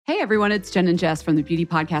Hey everyone, it's Jen and Jess from the beauty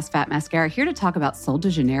podcast Fat Mascara here to talk about Sol de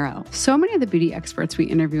Janeiro. So many of the beauty experts we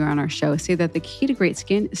interview on our show say that the key to great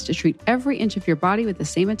skin is to treat every inch of your body with the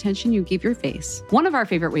same attention you give your face. One of our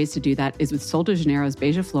favorite ways to do that is with Sol de Janeiro's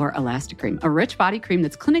Beija Flor Elastic Cream, a rich body cream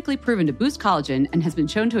that's clinically proven to boost collagen and has been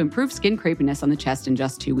shown to improve skin crepiness on the chest in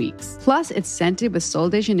just 2 weeks. Plus, it's scented with Sol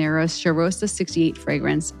de Janeiro's Charosta 68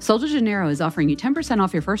 fragrance. Sol de Janeiro is offering you 10%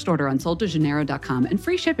 off your first order on soldejaneiro.com and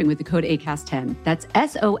free shipping with the code ACAST10. That's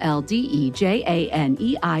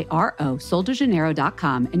SOLDEJANEIRO,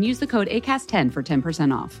 soldejaneiro.com, and use the code ACAST10 for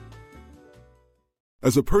 10% off.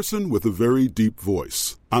 As a person with a very deep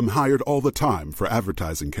voice, I'm hired all the time for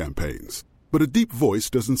advertising campaigns. But a deep voice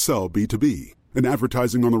doesn't sell B2B, and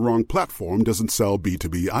advertising on the wrong platform doesn't sell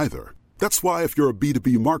B2B either. That's why if you're a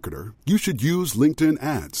B2B marketer, you should use LinkedIn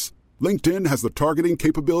ads. LinkedIn has the targeting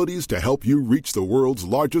capabilities to help you reach the world's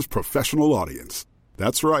largest professional audience.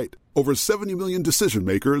 That's right. Over 70 million decision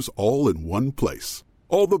makers all in one place.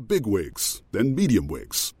 All the big wigs, then medium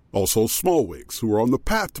wigs. Also small wigs who are on the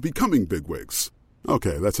path to becoming big wigs.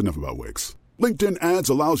 Okay, that's enough about wigs. LinkedIn ads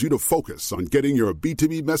allows you to focus on getting your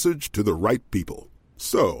B2B message to the right people.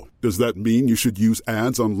 So, does that mean you should use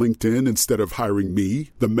ads on LinkedIn instead of hiring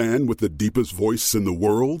me, the man with the deepest voice in the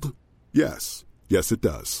world? Yes. Yes, it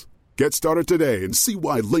does. Get started today and see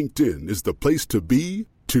why LinkedIn is the place to be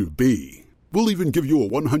to be. We'll even give you a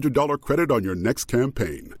 $100 credit on your next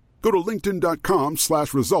campaign. Go to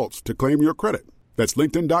linkedin.com/results to claim your credit. That's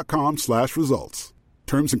linkedin.com/results.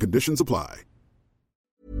 Terms and conditions apply.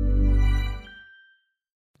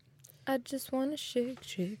 I just wanna shake.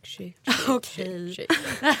 Okej.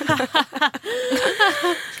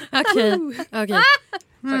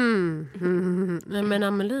 Nej, men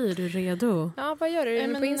Amelie, är du redo? Ja, vad gör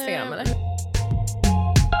du på Instagram eller?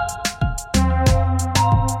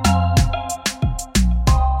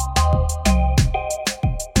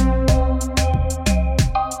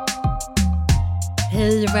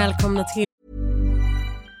 Hej och välkomna till...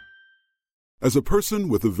 As a person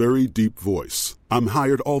with a very deep voice, I'm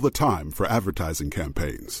hired all the time for advertising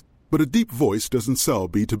campaigns. But a deep voice doesn't sell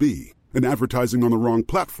B2B, and advertising on the wrong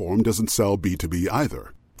platform doesn't sell B2B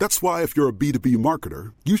either. That's why if you're a B2B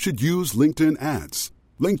marketer, you should use LinkedIn ads.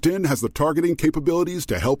 LinkedIn has the targeting capabilities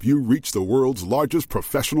to help you reach the world's largest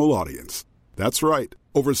professional audience. That's right.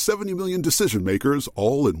 Over 70 million decision makers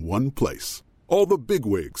all in one place. All the big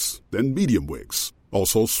wigs, then medium wigs.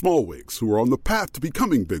 Also small wigs who are on the path to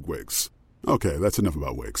becoming big wigs. Okay, that's enough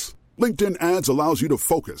about wigs. LinkedIn ads allows you to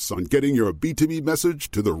focus on getting your B2B message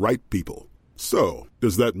to the right people. So,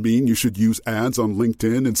 does that mean you should use ads on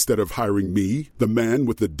LinkedIn instead of hiring me, the man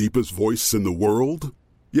with the deepest voice in the world?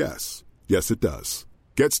 Yes. Yes, it does.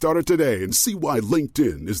 Get started today and see why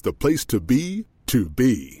LinkedIn is the place to be to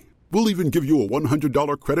be. We'll even give you a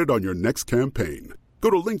 $100 credit on your next campaign. Go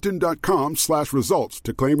to linkedin.com/results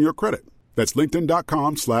to claim your credit. That's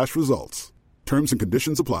linkedin.com/results. Terms and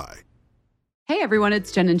conditions apply. Hey everyone,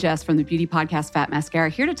 it's Jen and Jess from the beauty podcast Fat Mascara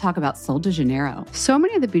here to talk about Sol de Janeiro. So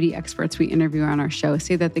many of the beauty experts we interview on our show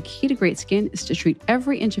say that the key to great skin is to treat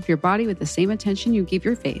every inch of your body with the same attention you give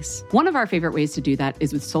your face. One of our favorite ways to do that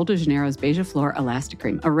is with Sol de Janeiro's Beija Flor Elastic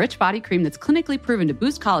Cream, a rich body cream that's clinically proven to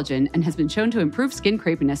boost collagen and has been shown to improve skin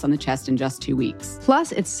crepiness on the chest in just 2 weeks.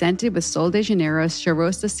 Plus, it's scented with Sol de Janeiro's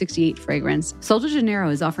Charosta 68 fragrance. Sol de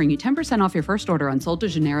Janeiro is offering you 10% off your first order on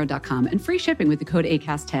soldejaneiro.com and free shipping with the code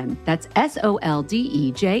ACAST10. That's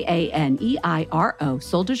SOLDEJANEIRO,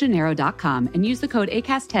 soldejaneiro.com, and use the code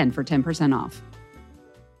ACAST10 for 10% off.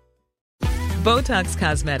 Botox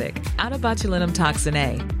Cosmetic, out of botulinum toxin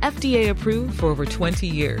A, FDA approved for over 20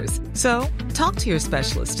 years. So, talk to your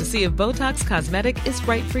specialist to see if Botox Cosmetic is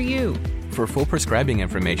right for you. For full prescribing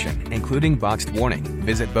information, including boxed warning,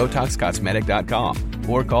 visit BotoxCosmetic.com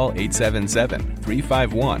or call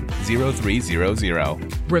 877-351-0300.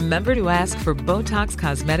 Remember to ask for Botox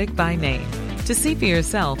Cosmetic by name. To see for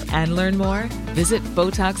yourself and learn more, visit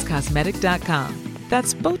BotoxCosmetic.com.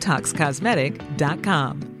 That's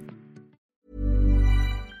BotoxCosmetic.com.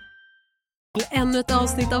 Ännu ett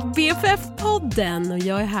avsnitt av BFF-podden och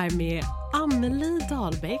jag är här med Amelie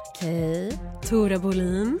Dahlbäck. Hej. Tora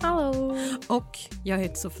Bolin. Hallå. Och jag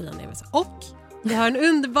heter Sofia Neves. Och vi har en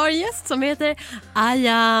underbar gäst som heter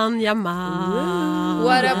Ayan Jamal.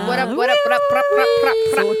 What up.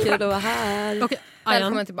 Så kul att vara här. Okay, Ayan,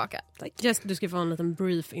 välkommen tillbaka. Tack. Just, du ska få en liten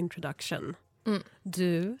brief introduction.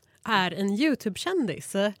 Du är en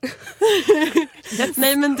YouTube-kändis.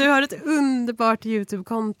 Nej, men du har ett underbart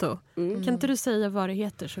YouTube-konto. Kan inte du säga vad det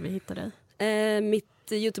heter så vi hittar dig? Mitt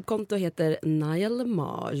mitt YouTube-konto heter Naya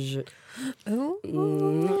Lamage.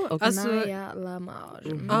 Naya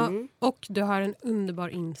Lamage. Ja, och du har en underbar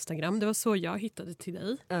Instagram. Det var så jag hittade till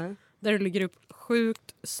dig. Där du lägger upp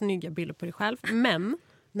sjukt snygga bilder på dig själv. Men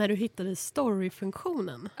när du hittade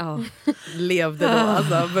story-funktionen. Ja, levde då.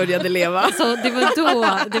 Alltså började leva. Så det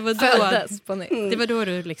var då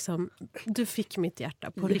du liksom, du fick mitt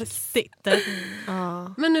hjärta på riktigt.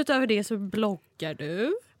 Men utöver det så bloggar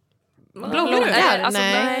du. Bloggar? Alltså,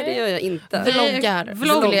 nej, det gör jag inte. Vloggar.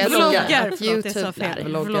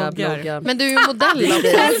 Vloggar. Men du är ju modell. Jag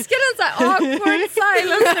älskar den så här awkward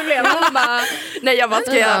silence det blev. Nej, jag bara,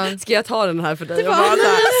 ska jag ta den här för dig? Och bara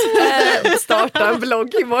så starta en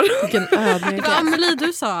blogg imorgon. Det var Amelie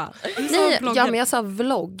du sa. Ja, men jag sa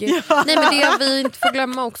vlogg. Nej, men det vi inte får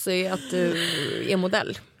glömma också är att du är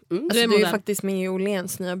modell. Alltså, du är ju faktiskt med i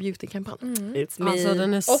Åhléns nya beautykampanj. Alltså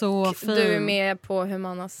den är så fin. Du är med på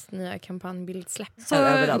Humanas nya kampanjbildsläpp. Så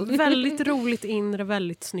väldigt roligt inre,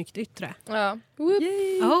 väldigt snyggt yttre. Ja.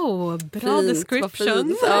 Bra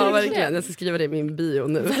description. Ja, verkligen. Jag ska skriva det i min bio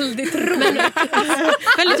nu. Väldigt roligt.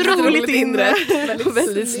 Väldigt roligt inre.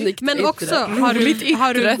 Väldigt snyggt men yttre. också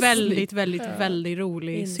har du väldigt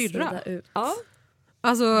rolig syrra. Ja.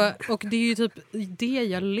 Alltså, och det är ju typ det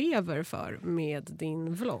jag lever för med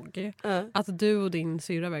din vlogg. Att du och din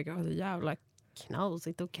syrra verkar ha så jävla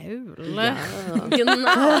knasigt och kul. Men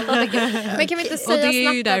kan vi inte säga och det är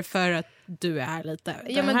snabbt ju därför att du är här lite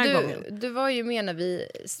den här gången. Du var ju med när vi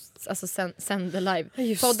sände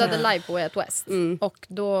live. Poddade live på Way Out West. Och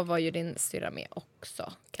då var ju din syrra med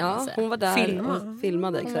också. Kan man säga. Hon var där och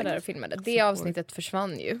filmade. Hon var där och filmade. Det avsnittet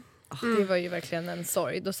försvann ju. Det var ju verkligen en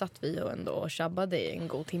sorg. Då satt vi och ändå och tjabbade i en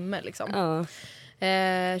god timme liksom.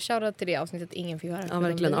 Shoutout till det avsnittet ingen fick höra. Ja,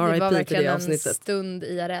 verkligen. Det var verkligen det en stund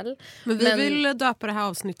IRL. Men vi vill döpa det här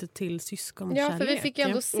avsnittet till Syskon. Ja, för vi fick ju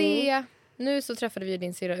ändå se. Nu så träffade vi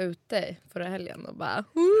din syrra ute förra helgen och bara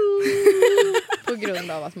på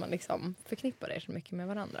grund av att man liksom förknippar er så mycket med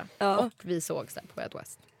varandra. Och vi sågs där på Way Out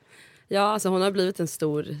West. Ja, alltså hon har blivit en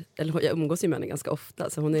stor, eller jag umgås ju med henne ganska ofta,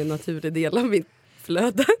 så hon är en naturlig del av mitt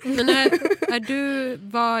flöde. Men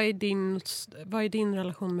vad är din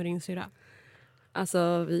relation med din syrra?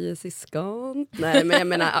 Alltså vi är syskon. Nej, men jag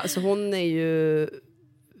menar, alltså, hon är ju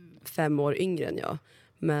 5 år yngre än jag.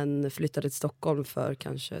 Men flyttade till Stockholm för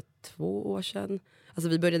kanske 2 år sedan. Alltså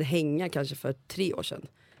vi började hänga kanske för 3 år sedan.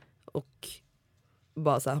 Och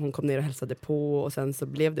bara så här, hon kom ner och hälsade på. Och sen så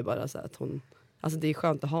blev det bara så här att hon... Alltså det är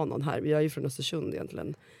skönt att ha någon här. Jag är ju från Östersund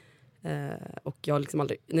egentligen. Och jag har liksom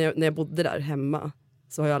aldrig... När jag bodde där hemma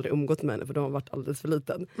så har jag aldrig umgått med henne för de har varit alldeles för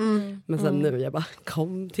liten. Men sen nu jag bara,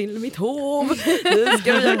 kom till mitt hov. Nu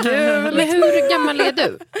ska vi ha kul. Men hur gammal är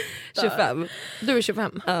du? 25. Du är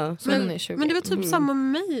 25? Ja. Så hon är 20. Men det var typ samma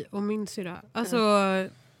med mig och min syrra. Alltså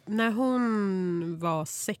när hon var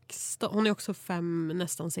 16, hon är också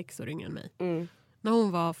nästan 6 år yngre än mig. När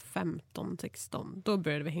hon var 15-16, då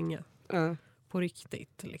började vi hänga. På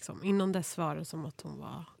riktigt liksom. Innan dess var det som att hon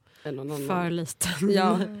var för liten.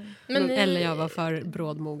 Ja. Eller jag var för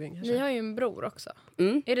brådmogen kanske. Ni har ju en bror också.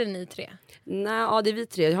 Är det ni 3? Nej, ja, det är vi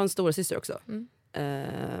 3. Jag har en stora syster också.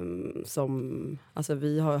 Som, alltså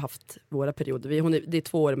vi har haft våra perioder. Det är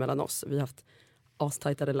 2 år mellan oss. Vi har haft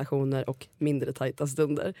astajta relationer och mindre tajta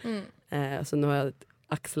stunder. Så nu har jag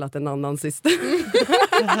axlat en annan syster.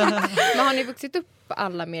 Men har ni vuxit upp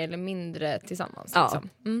alla mer eller mindre tillsammans? Ja,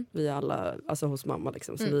 liksom? vi är alla alltså, hos mamma.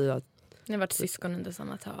 Liksom, så vi har... Ni har varit syskon under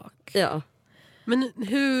samma tak. Ja. Men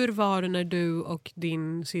hur var det när du och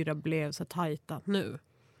din syrra blev så tajta nu?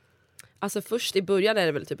 Alltså först i början är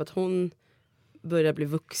det väl typ att hon börjar bli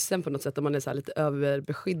vuxen på något sätt. Och man är så här lite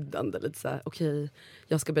överbeskyddande. Lite så här, okej,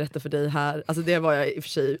 jag ska berätta för dig här. Alltså det var jag i och för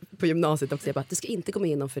sig på gymnasiet också. Jag bara, du ska inte gå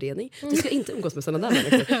med i någon förening. Du ska inte umgås med sådana där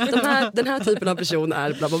människor. Den här typen av person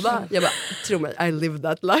är bla bla bla. Jag bara, tro mig, I live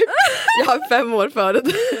that life. Jag har 5 år före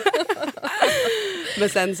det. Men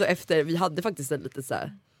sen så efter, vi hade faktiskt en lite så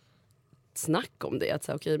här snack om det. Att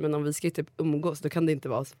så här, okej, men om vi ska typ umgås, då kan det inte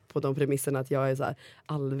vara på de premisserna att jag är så här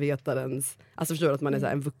allvetarens... Alltså förstår du att man är så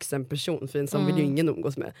här en vuxen person, för en sån vill ju ingen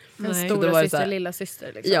umgås med. En stora syster, lilla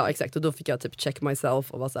syster liksom. Ja, exakt. Och då fick jag typ check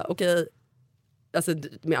myself och vara så här, okej, alltså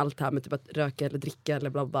med allt det här med typ att röka eller dricka eller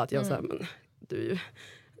bla bla, att jag så här, men du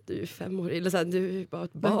är ju 5 år, eller så här, du är ju bara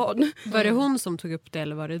ett barn. Var det hon som tog upp det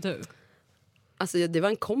eller var det du? Alltså det var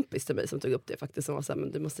en kompis till mig som tog upp det faktiskt, som var så här,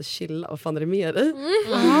 men du måste chilla, vad fan är det med dig?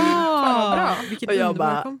 Bra. Vilket och jag underbar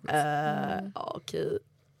bara, kompis. okej.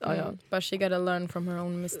 Ja. But she gotta learn from her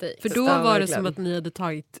own mistakes. För då var det som att ni hade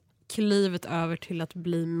tagit klivet över till att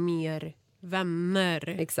bli mer vänner.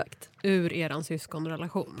 Exakt. Ur eran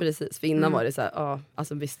syskonrelation. Precis, för innan var det så här,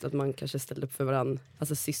 alltså visst att man kanske ställde upp för varandra,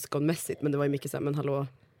 alltså syskonmässigt, men det var ju mycket så här, men hallå,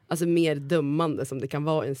 alltså mer dömande som det kan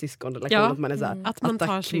vara i en syskonrelation, att man är så här, att man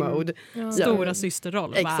tar sin stora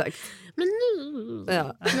systerroll. Exakt. Men nu...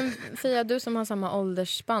 Ja. Men Fia, du som har samma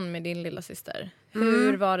åldersspann med din lilla syster.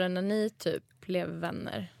 Hur var det när ni typ blev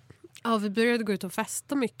vänner? Ja, vi började gå ut och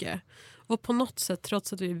festa mycket. Och på något sätt,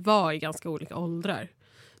 trots att vi var i ganska olika åldrar,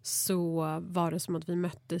 så var det som att vi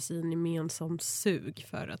möttes i en gemensam sug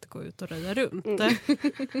för att gå ut och röja runt.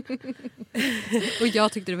 Och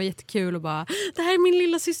jag tyckte det var jättekul och bara, det här är min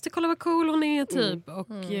lilla syster, kolla vad cool hon är typ. Och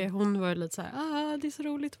hon var lite så här, det är så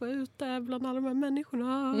roligt att vara ute bland alla de här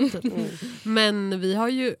människorna. Typ. Men vi har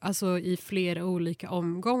ju alltså i flera olika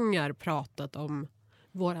omgångar pratat om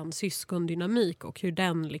våran syskondynamik och hur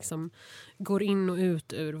den liksom går in och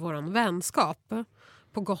ut ur våran vänskap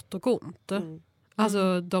på gott och ont.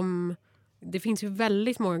 Alltså det finns ju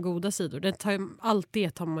väldigt många goda sidor. Allt det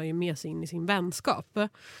tar man ju med sig in i sin vänskap.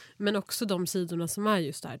 Men också de sidorna som är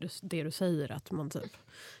just där, det du säger, att man typ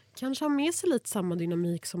kanske har med sig lite samma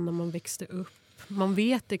dynamik som när man växte upp. Man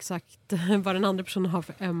vet exakt vad den andra personen har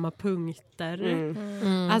för ömma punkter.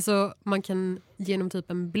 Alltså man kan genom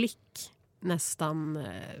typ en blick nästan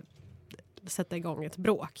sätta igång ett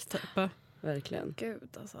bråk typ. Verkligen.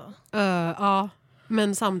 Gud alltså. Ja.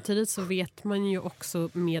 Men samtidigt så vet man ju också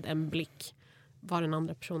med en blick vad den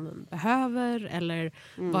andra personen behöver. Eller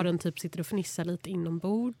vad den typ sitter och fnissar lite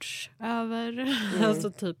inombords över.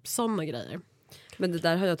 Alltså typ sådana grejer. Men det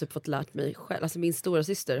där har jag typ fått lärt mig själv. Alltså min stora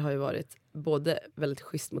syster har ju varit både väldigt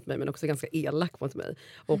schysst mot mig men också ganska elak mot mig.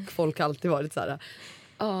 Och folk har alltid varit så här...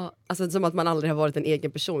 alltså som att man aldrig har varit en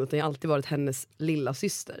egen person utan jag har alltid varit hennes lilla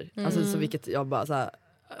syster. Alltså så vilket jag bara så här,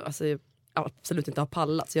 alltså jag absolut inte har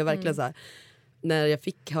pallat. Så jag verkligen så här, när jag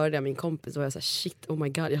fick höra det av min kompis så var jag så här, shit, oh my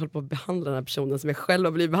god, jag håller på att behandla den här personen som jag själv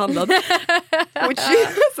har blivit behandlad.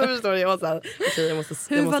 Så förstår jag så här, okay, jag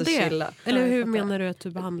måste hur var det? chilla. Eller hur menar du att du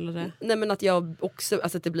behandlade? Nej men att jag också,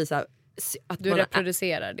 alltså att det blir så här, att du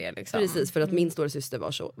reproducerar det liksom. Precis, för att min stora syster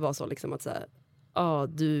var så liksom att så här,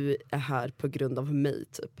 du är här på grund av mig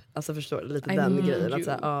typ. Alltså förstår du lite den grejen att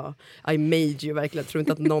så här, I made you verkligen. Jag tror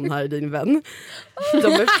inte att någon här är din vän.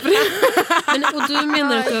 Och du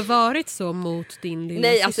menar att du har varit så mot din lilla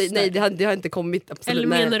syster? Alltså, nej, det har inte kommit absolut. Eller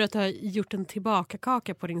menar du att du har gjort en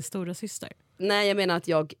tillbakakaka på din stora syster? Nej, jag menar att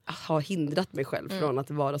jag har hindrat mig själv från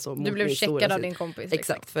att vara så mot du blev min stora checkad av din kompis liksom.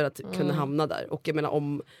 Exakt, för att kunna hamna där. Och jag menar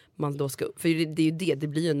om man då ska, för det är ju det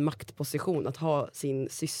blir ju en maktposition att ha sin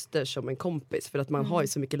syster som en kompis, för att man har ju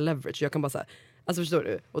så mycket leverage. Jag kan bara säga, alltså förstår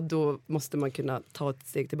du? Och då måste man kunna ta ett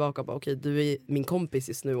steg tillbaka och bara okej, du är min kompis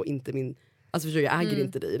just nu och inte min, alltså förstår du, jag äger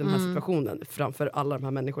inte dig i den här situationen framför alla de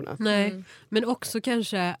här människorna. Nej, men också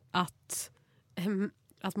kanske att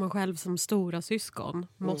man själv som stora syskon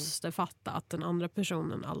måste fatta att den andra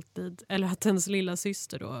personen alltid, eller att ens lilla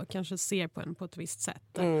syster då kanske ser på en på ett visst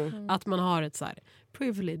sätt. Att man har ett så här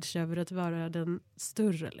privilege över att vara den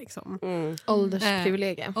större liksom.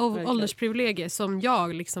 Åldersprivilegie. Åldersprivilegie som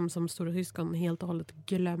jag liksom som stora syskon helt och hållet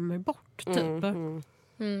glömmer bort typ.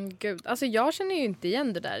 Gud. Alltså jag känner ju inte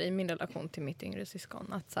igen det där i min relation till mitt yngre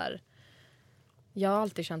syskon. Att så här, jag har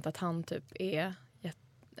alltid känt att han typ är...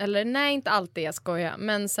 Eller nej, inte alltid, jag skojar.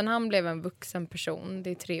 Men sen han blev en vuxen person, det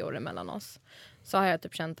är 3 år mellan oss, så har jag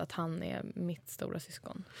typ känt att han är mitt stora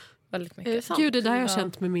syskon. Väldigt mycket. Gud, det där har jag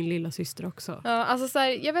känt med min lilla syster också. Ja, alltså så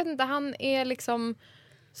här, jag vet inte, han är liksom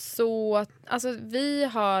så... Alltså jag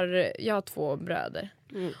har 2 bröder.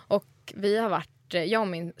 Och vi har varit... Jag och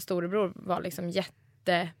min storebror var liksom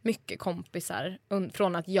jättemycket kompisar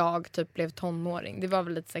från att jag typ blev tonåring. Det var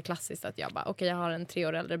väl lite så klassiskt att jag bara okej, jag har en 3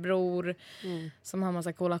 år äldre bror som har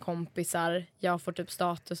massa coola kompisar. Jag får typ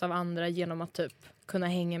status av andra genom att typ kunna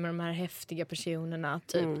hänga med de här häftiga personerna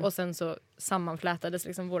typ. Och sen så sammanflätades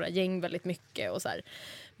liksom våra gäng väldigt mycket och så här,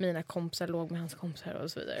 mina kompisar låg med hans kompisar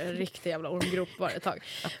och så vidare. Riktig jävla ormgrop var det ett tag.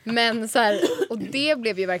 Men så här, och det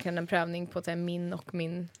blev ju verkligen en prövning på så här, min och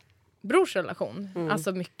min brors relation.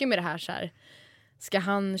 Alltså mycket med det här så här, ska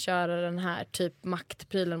han köra den här typ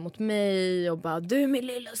maktprylen mot mig och bara du är min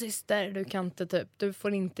lilla syster, du kan inte typ, du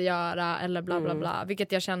får inte göra eller bla bla bla.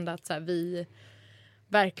 Vilket jag kände att så här, vi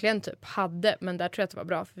verkligen typ hade, men där tror jag att det var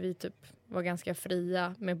bra för vi typ var ganska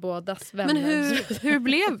fria med bådas vänner. Men hur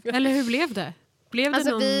blev det? Blev det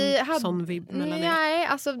alltså, någon sån vibb mellan er? Nej,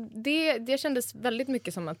 alltså det kändes väldigt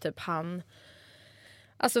mycket som att typ han...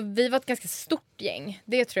 Alltså vi var ett ganska stort gäng.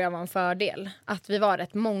 Det tror jag var en fördel. Att vi var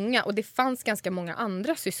rätt många. Och det fanns ganska många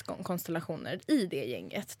andra syskonkonstellationer i det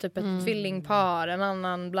gänget. Typ ett tvillingpar, en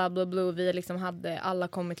annan bla bla bla. Vi liksom hade alla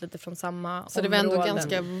kommit lite från samma så det var ändå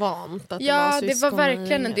ganska vant att det ja, var syskon. Det var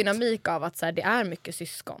verkligen en dynamik av att så här, det är mycket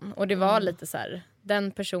syskon. Och det var lite så här,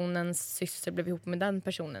 den personens syster blev ihop med den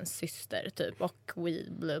personens syster typ. Och we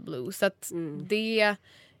bla bla. Så att det...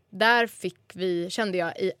 Där kände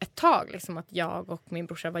jag i ett tag liksom att jag och min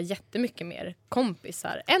brorsa var jättemycket mer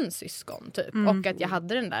kompisar än syskon typ. Och att jag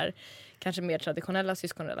hade den där kanske mer traditionella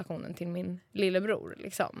syskonrelationen till min lillebror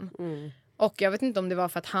liksom. Och jag vet inte om det var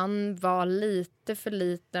för att han var lite för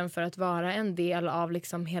liten för att vara en del av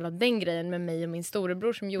liksom hela den grejen med mig och min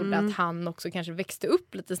storebror som gjorde att han också kanske växte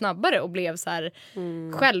upp lite snabbare och blev så här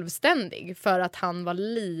självständig för att han var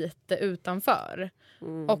lite utanför.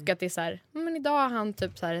 Och att det är så här, men idag har han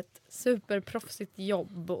typ så här ett superproffsigt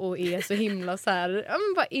jobb och är så himla så här,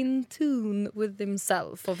 bara in tune with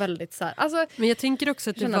himself och väldigt så här. Alltså, men jag tänker också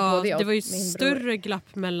att det var ju större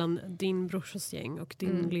glapp mellan din brorsas gäng och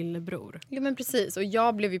din lillebror. Ja men precis, och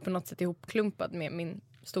jag blev ju på något sätt ihopklumpad med min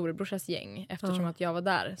storebrorsas gäng eftersom att jag var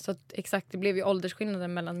där. Så att, exakt, det blev ju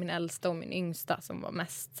åldersskillnaden mellan min äldsta och min yngsta som var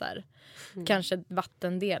mest så här, kanske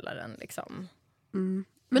vattendelaren liksom.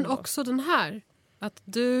 Men också den här att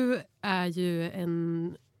du är ju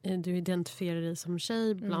du identifierar dig som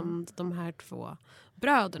tjej bland de här två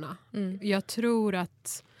bröderna. Jag tror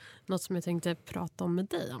att något som jag tänkte prata om med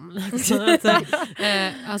dig om.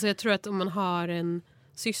 Alltså jag tror att om man har en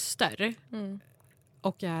syster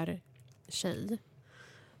och är tjej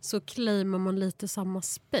så claimar man lite samma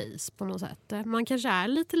space på något sätt. Man kanske är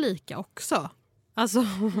lite lika också. Alltså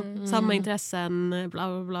samma intressen, bla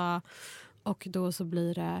bla bla. Och då så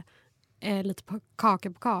blir det lite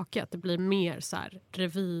kaka på kaka. Att det blir mer så här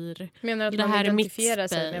revir. Menar att man identifierar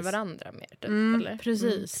sig med varandra mer? Typ, eller?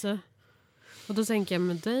 Precis. Och då tänker jag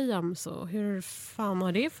med dig, Amso, hur fan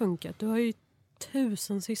har det funkat? Du har ju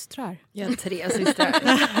 1000 systrar. Jag har 3 systrar.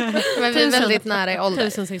 Men vi är väldigt nära i ålder.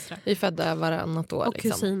 1000 systrar. Vi är födda varannat år. Och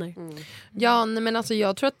liksom. kusiner. Ja, men alltså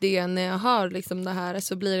jag tror att det när jag hör liksom det här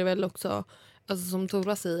så blir det väl också, alltså som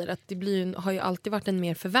Tora säger, att det har ju alltid varit en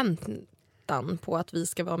mer förväntan på att vi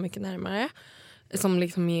ska vara mycket närmare. Som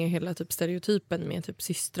liksom är hela typ stereotypen med typ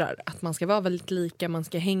systrar. Att man ska vara väldigt lika, man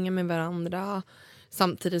ska hänga med varandra.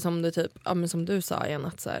 Samtidigt som det typ, ja men som du sa igen,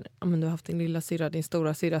 att så här, ja men du har haft din lilla syra, din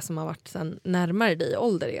stora syra som har varit sen närmare dig i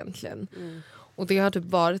ålder egentligen. Och det har typ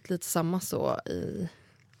varit lite samma så i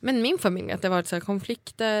min familj. Att det har varit så här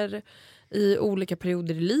konflikter i olika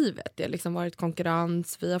perioder i livet. Det har liksom varit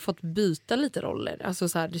konkurrens. Vi har fått byta lite roller. Alltså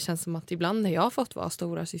så här, det känns som att ibland när jag har fått vara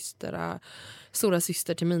stora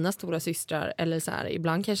syster till mina stora systrar. Eller så här,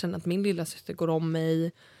 ibland kan jag känna att min lilla syster går om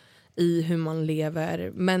mig i hur man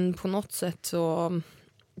lever. Men på något sätt så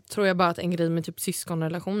tror jag bara att en grej med typ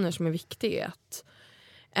syskonrelationer som är viktig är att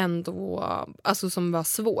ändå, alltså som var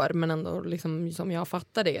svår men ändå liksom, som jag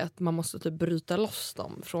fattar det, att man måste typ bryta loss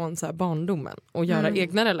dem från så här barndomen och göra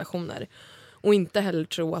egna relationer och inte heller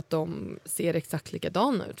tro att de ser exakt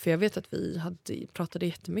likadana ut, för jag vet att vi pratade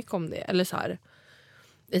jättemycket om det, eller så här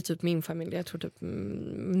i typ min familj, jag tror typ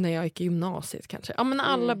när jag gick i gymnasiet kanske. Ja men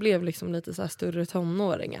alla blev liksom lite så här större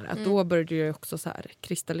tonåringar. Att då började det också så här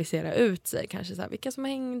kristallisera ut sig. Kanske så här vilka som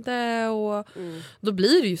hängde och då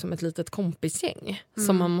blir det ju som ett litet kompisgäng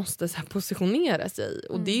som man måste så här positionera sig i.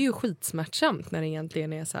 Och det är ju skitsmärtsamt när det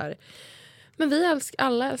egentligen är så här, men vi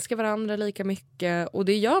alla älskar varandra lika mycket och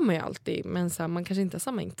det gör man ju alltid. Men så här, man kanske inte har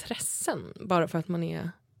samma intressen bara för att man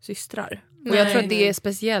är systrar. Och jag tror att det är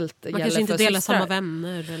speciellt. Man kanske inte delar samma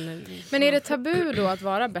vänner. Eller... Men är det tabu då att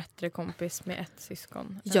vara bättre kompis med ett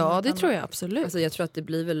syskon? Ja, det tror jag absolut. Alltså, jag tror att det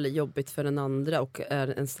blir väl jobbigt för den andra och är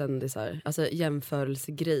en ständig så här, alltså,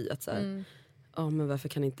 jämförelsegrej. Att, så här, men varför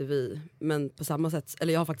kan inte vi? Men på samma sätt,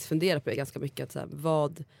 eller jag har faktiskt funderat på det ganska mycket. Att, så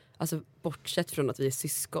här, alltså, bortsett från att vi är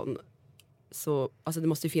syskon, så alltså det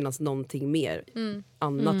måste ju finnas någonting mer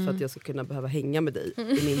annat för att jag ska kunna behöva hänga med dig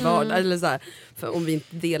i min vardag. Eller så här, för om vi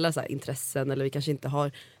inte delar så här intressen eller vi kanske inte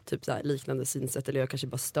har typ så här liknande synsätt eller jag kanske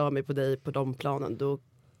bara stör mig på dig på de planen, då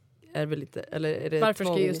är det väl lite, eller är det varför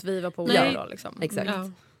ska just vi vara på olika då liksom? Exakt.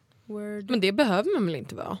 Ja. Men det behöver man väl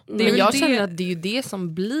inte vara. Men jag känner att det är ju det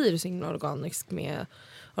som blir så himla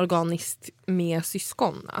organiskt med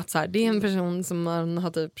syskon. Att så här, det är en person som man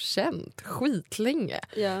har typ känt skitlänge.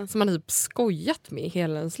 Yeah. Som man har typ skojat med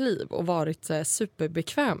hela ens liv och varit så här,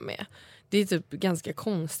 superbekväm med. Det är typ ganska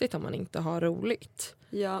konstigt om man inte har roligt.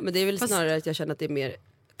 Ja, men det är väl snarare att jag känner att det är mer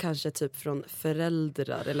kanske typ från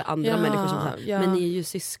föräldrar eller andra människor som säger, men ni är ju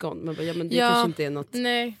syskon. Men, men det kanske inte är något...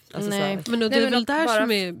 Nej. Alltså, Nej. Men det är väl där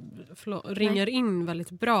som är ringar in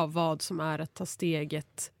väldigt bra vad som är att ta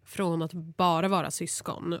steget från att bara vara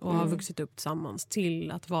syskon och ha vuxit upp tillsammans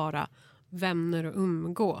till att vara vänner och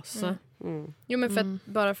umgås. Jo, men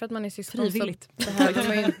bara för att man är syskon frivilligt så behöver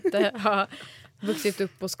man ju inte ha vuxit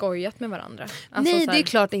upp och skojat med varandra. Alltså, Nej, så här, det är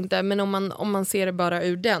klart inte. Men om man ser det bara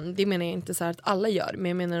ur den, det menar jag inte så här att alla gör. Men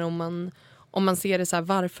jag menar om man ser det så här,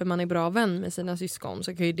 varför man är bra vän med sina syskon,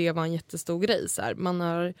 så kan ju det vara en jättestor grej. Så här, man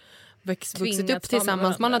har vuxit upp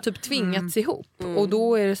tillsammans, man har typ tvingats ihop. Och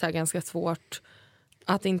då är det så här ganska svårt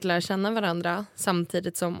att inte lära känna varandra,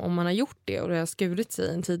 samtidigt som om man har gjort det och det har skurit sig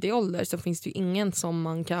i en tidig ålder, så finns det ju ingen som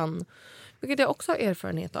man kan, vilket jag också har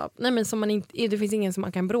erfarenhet av, det finns ingen som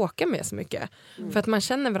man kan bråka med så mycket. För att man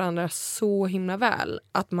känner varandra så himla väl,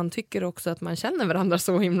 att man tycker också att man känner varandra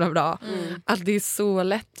så himla bra, att det är så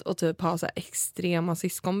lätt att typ ha så här extrema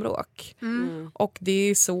syskonbråk. Och det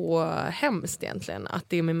är så hemskt egentligen, att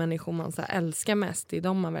det är med människor man så här älskar mest, det är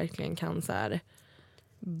de man verkligen kan så här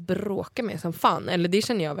bråka med som fan. Eller det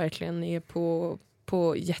känner jag verkligen är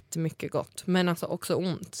på jättemycket gott. Men alltså också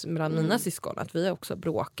ont bland mina syskon. Att vi har också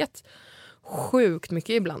bråkat sjukt mycket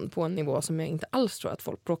ibland på en nivå som jag inte alls tror att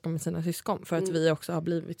folk bråkar med sina syskon. För att vi också har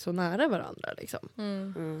blivit så nära varandra liksom.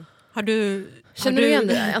 Känner du igen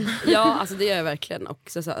det igen? Ja, alltså det gör jag verkligen. Och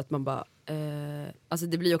så att man bara alltså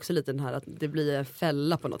det blir också lite den här att det blir en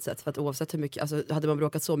fälla på något sätt. För att oavsett hur mycket, alltså hade man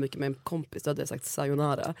bråkat så mycket med en kompis, då hade jag sagt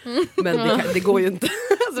sayonara. Men det går ju inte.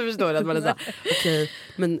 Alltså förstår du att man är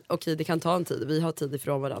okej, det kan ta en tid. Vi har tid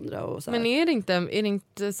ifrån varandra och så här. Men är det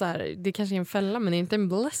inte så här, det kanske är en fälla, men är det inte en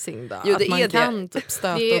blessing då? Jo, det att man är kan typ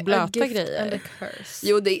stöta och blöta grejer.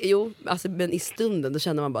 Jo, alltså, men i stunden då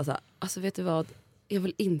känner man bara så här, alltså vet du vad? Jag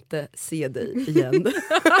vill inte se dig igen.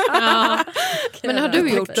 Men har du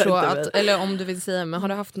gjort så att, eller om du vill säga, men har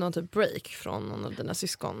du haft någon typ break från någon av dina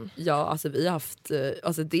syskon? Ja, alltså vi har haft,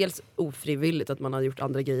 alltså dels ofrivilligt att man har gjort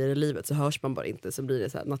andra grejer i livet, så hörs man bara inte, så blir det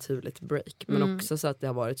så här naturligt break. Men också så att det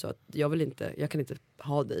har varit så att jag kan inte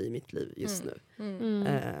ha dig i mitt liv just nu.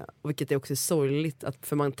 Och vilket är också sorgligt,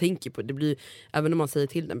 för man tänker på det blir, även om man säger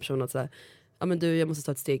till den personen att så här, ja men du, jag måste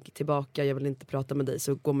ta ett steg tillbaka, jag vill inte prata med dig,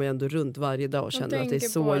 så går man ju ändå runt varje dag och känner att det är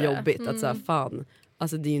så jobbigt att så här, fan,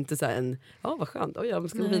 alltså det är ju inte så här en, vad skönt, jag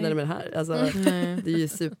ska gå vidare med det här, alltså det är ju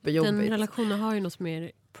superjobbigt. Den relationen har ju något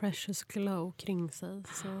mer precious glow kring sig,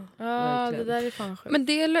 så. Ja, det där är fan sjukt. Men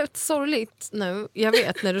det är lite sorgligt nu, jag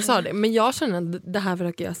vet när du sa det, men jag känner att det här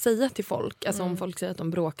försöker jag säga till folk, alltså om folk säger att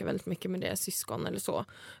de bråkar väldigt mycket med deras syskon eller så,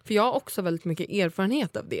 för jag har också väldigt mycket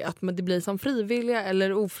erfarenhet av det, att det blir som frivilliga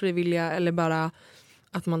eller ofrivilliga, eller bara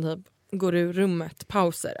att man typ går ur rummet,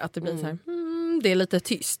 pauser, att det blir så här, det är lite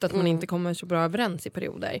tyst, att man inte kommer så bra överens i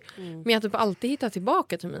perioder. Men jag typ alltid hittar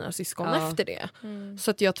tillbaka till mina syskon efter det.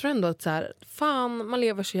 Så att jag tror ändå att så här, fan, man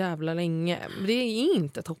lever så jävla länge. Det är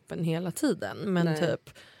inte toppen hela tiden, men typ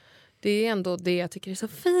det är ändå det jag tycker är så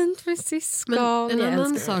fint med syskon. Men en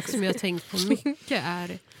annan sak som jag har tänkt på mycket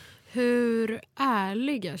är, hur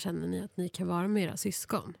ärliga känner ni att ni kan vara med era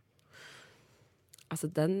syskon? Alltså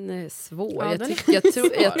den är svår. Ja,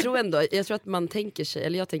 Jag tror att man tänker sig,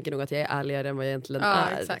 eller jag tänker nog att jag är ärligare än vad jag egentligen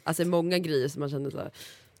är. Exakt. Alltså många grejer som man känner så här.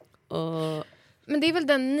 Men det är väl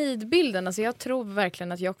den nidbilden. Alltså jag tror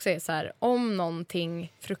verkligen att jag också är så här, om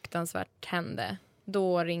någonting fruktansvärt hände,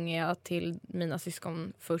 då ringer jag till mina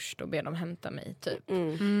syskon först och ber dem hämta mig typ.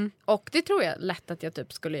 Och det tror jag lätt att jag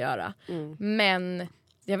typ skulle göra. Men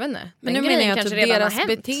jag vet inte. Men nu menar jag att deras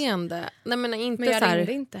beteende. Nej, men inte men jag så här.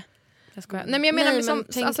 ringde inte. Jag skojar. Nej, men jag menar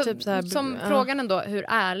alltså, typ så här, som frågan ändå, hur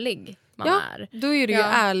ärlig man är. Då är du ju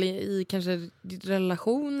ärlig i kanske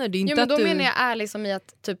relationer. Det är inte men att då du... menar jag ärlig som i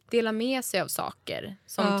att typ dela med sig av saker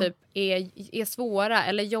som typ är svåra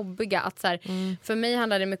eller jobbiga. Att så här, för mig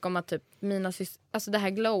handlar det mycket om att typ mina alltså det här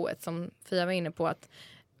glowet som Fia var inne på, att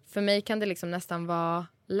för mig kan det liksom nästan vara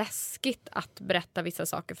läskigt att berätta vissa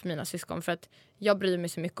saker för mina syskon, för att jag bryr mig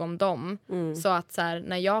så mycket om dem. Så att så här,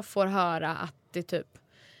 när jag får höra att det typ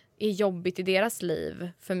är jobbigt i deras liv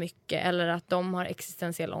för mycket, eller att de har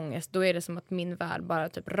existentiell ångest, då är det som att min värld bara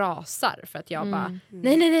typ rasar, för att jag bara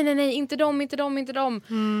nej, inte dem.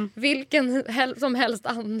 Vilken som helst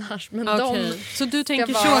annars, men de så du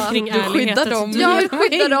tänker vara... så kring ärlighet, dem. Jag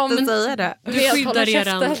skyddar dem.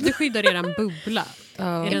 Du skyddar eran bubbla.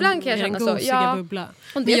 Ibland kan jag känna så. Ja. Bubbla.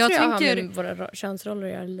 Och det tror jag har med våra könsroller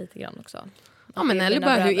att göra lite grann också. Ja, men eller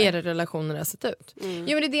bara hur era relationer har sett ut. Jo, men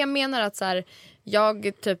det är det jag menar, att så här,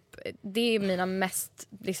 jag typ, det är mina mest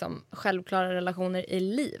liksom självklara relationer i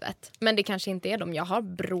livet. Men det kanske inte är de jag har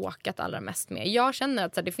bråkat allra mest med. Jag känner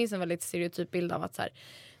att så här, det finns en väldigt stereotyp bild av att så här,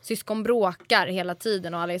 syskon bråkar hela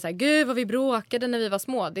tiden och alla är så här, gud vad vi bråkade när vi var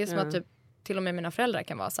små. Det är som att typ till och med mina föräldrar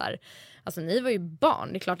kan vara så här, alltså ni var ju barn,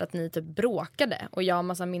 det är klart att ni typ bråkade och jag har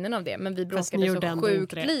massa minnen av det, men vi bråkade så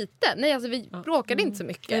sjukt lite. Nej, alltså vi bråkade inte så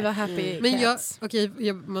mycket. Vi var happy men cats.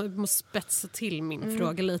 jag måste spetsa till min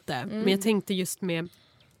fråga lite. Men jag tänkte just med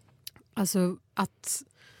alltså att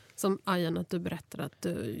som Ayan, att du berättade att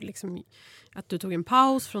du liksom att du tog en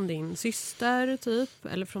paus från din syster typ,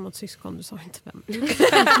 eller från något syskon, du sa inte vem.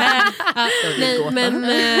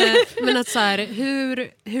 Nej, men att så här,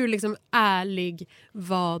 hur liksom ärlig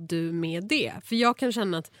var du med det? För jag kan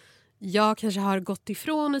känna att jag kanske har gått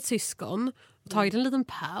ifrån ett syskon och tagit en liten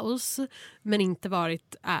paus men inte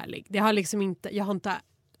varit ärlig. Det har liksom inte, jag har inte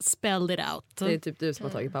spelled it out. Det är typ du som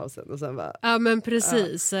har tagit pausen och sen bara... Ja, men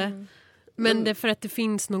precis. Men det är för att det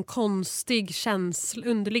finns någon konstig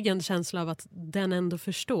underliggande känsla av att den ändå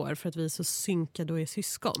förstår för att vi är så synkade och är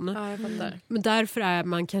syskon. Ja, jag fattar. Men därför är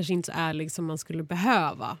man kanske inte så ärlig som man skulle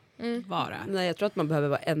behöva vara. Nej, jag tror att man behöver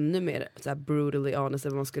vara ännu mer så här brutally honest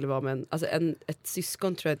än vad man skulle vara med ett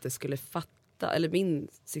syskon tror jag inte skulle fatta, eller min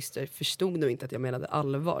syster förstod nog inte att jag menade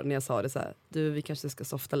allvar när jag sa det så här, du vi kanske ska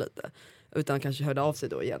softa lite, utan kanske hörde av sig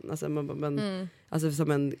då igen. Alltså, alltså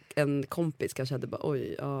som en kompis kanske hade bara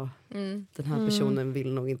oj, ja, den här personen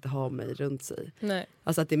vill nog inte ha mig runt sig. Nej.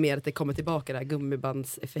 Alltså att det är mer att det kommer tillbaka, den här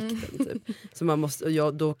gummibandseffekten typ. Så man måste, och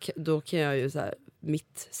jag, då kan jag ju så här,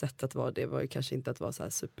 mitt sätt att vara det var ju kanske inte att vara så här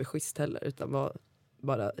superschysst heller, utan var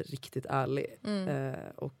bara riktigt ärlig.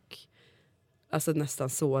 Och alltså nästan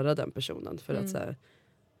såra den personen för att så här,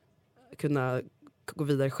 kunna gå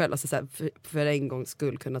vidare själv. Alltså så här, för en gångs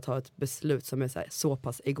skull kunna ta ett beslut som är så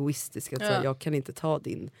pass egoistiskt att så här, jag kan inte ta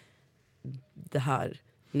det här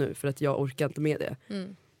nu för att jag orkar inte med det.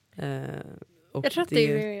 Och jag tror att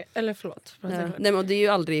det är... Eller förlåt. Nej, men det är ju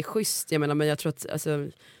aldrig schysst. Jag menar, men jag tror att alltså,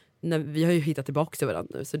 vi har ju hittat tillbaka till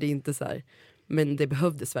varandra nu, så det är inte så här, men det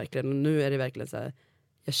behövdes verkligen, och nu är det verkligen så här,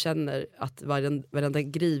 jag känner att varenda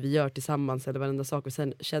grej vi gör tillsammans eller varenda sak vi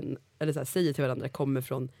eller så här, säger till varandra kommer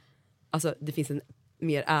från, alltså det finns en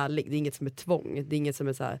mer ärlig, det är inget som är tvång, det är inget som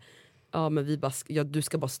är så här, ja men vi bara, du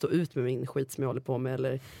ska bara stå ut med min skit som jag håller på med,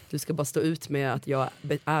 eller du ska bara stå ut med att jag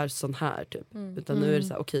är sån här typ. Utan nu är det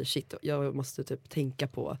så här, okej, shit, jag måste typ tänka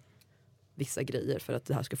på vissa grejer för att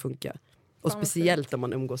det här ska funka. Och speciellt om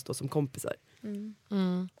man umgås då som kompisar.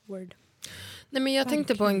 Word. Nej, men jag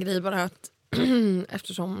tänkte på en grej bara, att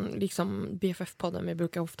eftersom liksom BFF-podden, vi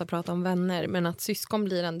brukar ofta prata om vänner, men att syskon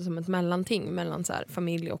blir ändå som ett mellanting mellan så här,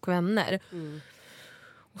 familj och vänner.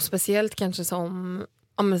 Och speciellt kanske som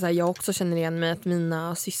men så här, jag också känner igen mig att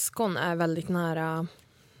mina syskon är väldigt nära,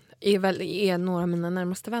 är några av mina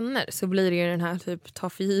närmaste vänner, så blir det den här typ ta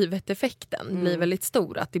för givet effekten blir väldigt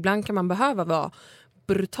stor, att ibland kan man behöva vara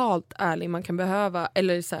brutalt ärlig, man kan behöva,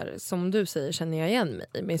 eller så här, som du säger känner jag igen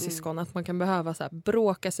mig med syskon, att man kan behöva så här,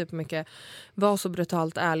 bråka supermycket, vara så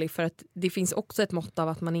brutalt ärlig, för att det finns också ett mått av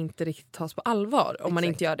att man inte riktigt tas på allvar om man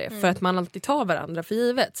inte gör det, för att man alltid tar varandra för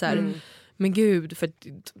givet så här, men gud, för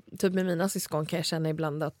typ med mina syskon kan jag känna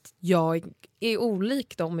ibland att jag är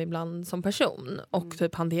olik dem ibland som person och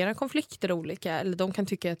typ hanterar konflikter olika, eller de kan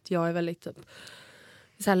tycka att jag är väldigt typ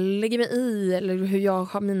så här, lägger mig i, eller hur jag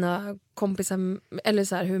har mina kompisar, eller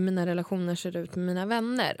så här, hur mina relationer ser ut med mina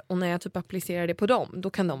vänner, och när jag typ applicerar det på dem, då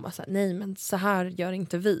kan de vara så här, nej men så här gör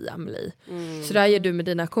inte vi, Amelie, så där gör du med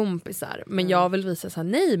dina kompisar, men jag vill visa så här,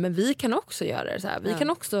 nej men vi kan också göra det så här, vi kan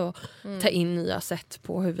också ta in nya sätt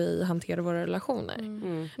på hur vi hanterar våra relationer.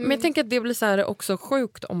 Men jag tänker att det blir så här också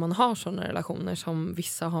sjukt om man har sådana relationer som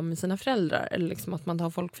vissa har med sina föräldrar, eller liksom att man tar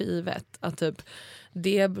folk för givet, att typ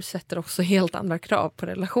det sätter också helt andra krav på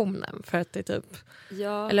relationen, för att det typ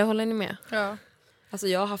eller håller ni med? Ja. Alltså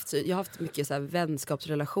jag har haft mycket så här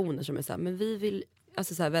vänskapsrelationer som är så här, men vi vill,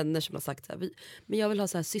 alltså så här vänner som har sagt så här, men jag vill ha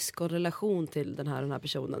så här syskonrelation till den här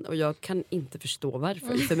personen, och jag kan inte förstå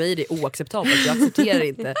varför. För mig är det oacceptabelt. Jag accepterar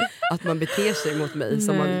inte att man beter sig mot mig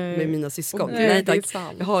som med mina syskon. Nej tack,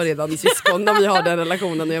 jag har redan syskon när vi har den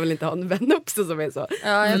relationen, och jag vill inte ha en vän också som är så.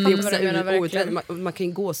 Ja, jag det är fattar vad du menar, verkligen. man kan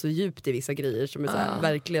ju gå så djupt i vissa grejer som är så här,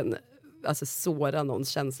 verkligen alltså såra någons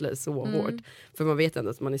känslor så hårt. För man vet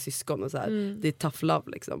ändå att man är syskon och så här, det är tough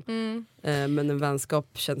love liksom. Men en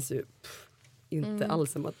vänskap känns ju inte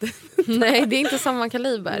alls som att nej, det är inte samma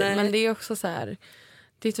kaliber. Nej. Men det är också så här,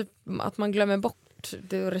 det är typ att man glömmer bort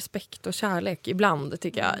det, respekt och kärlek ibland,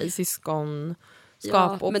 tycker jag, i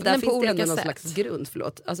syskonskap. Och men där finns det ändå någon sätt. Slags grund,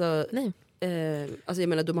 förlåt. Alltså, nej. Alltså jag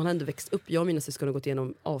menar, de har ändå växt upp. Jag och mina syskon har gått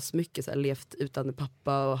igenom asmycket, så här, levt utan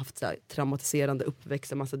pappa och haft så här, traumatiserande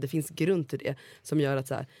uppväxt. Alltså, det finns grund till det som gör att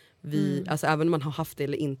så här, vi, alltså, även om man har haft det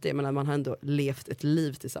eller inte, jag menar, man har ändå levt ett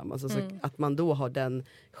liv tillsammans. Alltså, att man då har den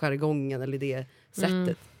jargongen eller det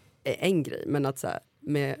sättet är en grej. Men att så här,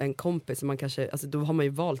 med en kompis som man kanske, alltså då har man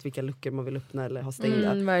ju valt vilka luckor man vill öppna eller ha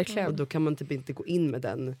stängda. Verkligen. Och då kan man typ inte gå in med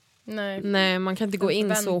den. Nej, man kan inte gå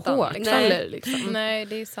in så hårt. Liksom. Nej,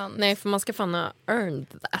 det är sant. Nej, för man ska fan ha earned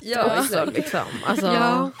that också, liksom.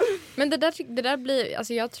 Alltså. Men det där blir,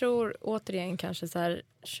 alltså jag tror återigen kanske så här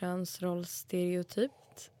könsrollsstereotypt.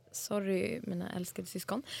 Sorry mina älskade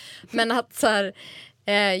syskon. Men att så här,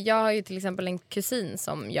 jag har ju till exempel en kusin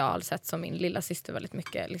som jag har sett som min lilla syster väldigt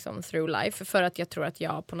mycket liksom through life. För att jag tror att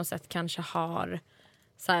jag på något sätt kanske har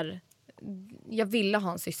så här, jag ville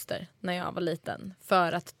ha en syster när jag var liten.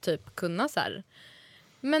 För att typ kunna så här.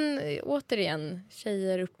 Men återigen,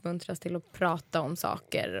 tjejer uppmuntras till att prata om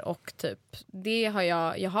saker. Och typ, det har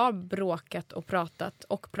jag har bråkat och pratat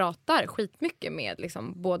och pratar skitmycket med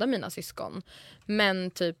liksom båda mina syskon.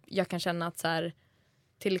 Men typ, jag kan känna att så här,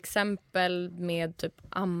 till exempel med typ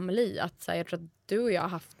Amelie, att så här, jag tror att du och jag har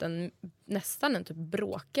haft nästan en typ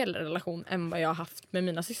bråkigare relation än vad jag har haft med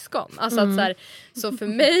mina syskon. Alltså att så här, så för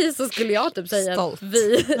mig så skulle jag typ säga att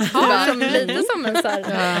vi har som lite som en så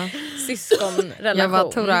här syskonrelation. Jag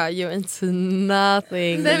bara, Tora, you ain't seen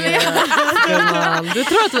nothing. Du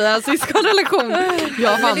tror att vi har en syskonrelation.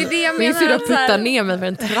 Min syrra puttade ner mig för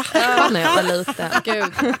en trappa när jag var liten. Gud.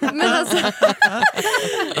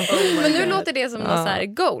 Men nu låter det som något så här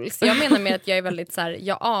goals. Jag menar med att jag är väldigt så här,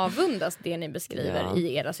 jag avundas det ni beskriver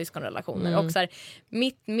i era syskonrelationer. Och så här,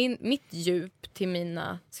 mitt djup till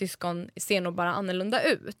mina syskon ser nog bara annorlunda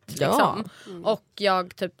ut. Liksom. Och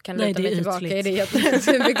jag typ kan luta mig tillbaka i det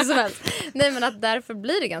hur mycket som helst. Nej, men att därför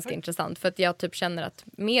blir det ganska intressant. För att jag typ känner att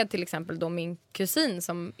med till exempel då min kusin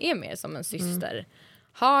som är mer som en syster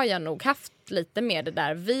har jag nog haft lite mer det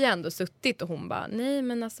där. Vi har ändå suttit och hon bara, nej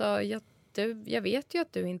men alltså jag vet ju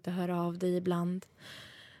att du inte hör av dig ibland.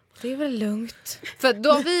 Det är väl lugnt. För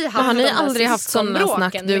då har vi haft, har ni aldrig haft sådana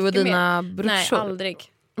snack, du och dina brorsor?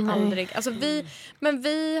 Nej, aldrig. Alltså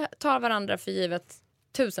vi tar varandra för givet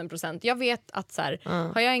 1000%. Jag vet att så här,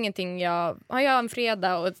 har jag en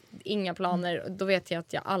fredag och inga planer, då vet jag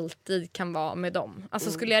att jag alltid kan vara med dem.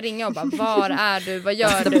 Alltså skulle jag ringa och bara, var är du, vad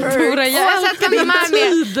gör du? Oavsett vem de är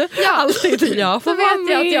med, alltid jag får vet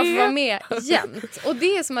jag att jag får vara med jämt. Och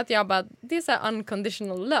det är som att jag bara, det är så här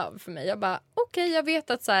unconditional love för mig. Jag bara, okej, jag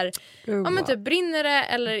vet att så här, men typ brinner det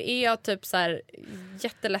eller är jag typ så här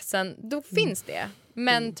jätteledsen, då finns det.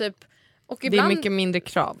 Men typ och ibland, det är mycket mindre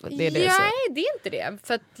krav. Det är det nej, det är inte det.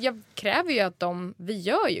 För att jag kräver ju att vi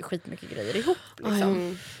gör ju skitmycket grejer ihop.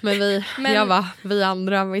 Liksom. Men vi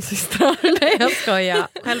andra, min systrar. Nej, jag skojar.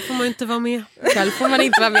 Själv får man inte vara med. Själv får man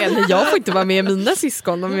inte vara med. Nej, jag får inte vara med mina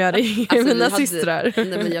syskon om jag är mina systrar. Nej,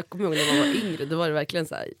 men jag kommer ihåg när man var yngre. Då var det verkligen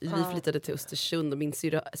så här. Vi flyttade till Östersund och min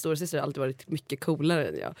storasyster har alltid varit mycket coolare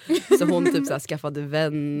än jag. Så hon typ så här, skaffade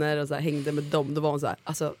vänner och så här, hängde med dem. Då var hon så här,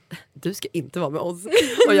 alltså du ska inte vara med oss.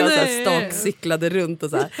 Och jag så här, cyklade runt och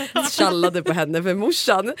så här tjallade på henne för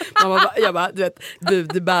morsan. Jag bara, du vet,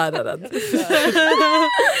 budbäraren.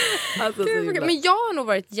 Alltså, men jag har nog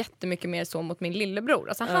varit jättemycket mer så mot min lillebror.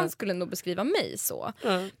 Alltså han skulle nog beskriva mig så.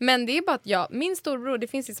 Men det är bara att min storbror, det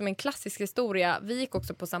finns liksom en klassisk historia. Vi gick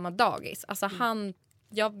också på samma dagis. Alltså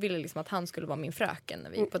jag ville liksom att han skulle vara min fröken när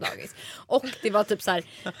vi gick på dagis. Och det var typ så här,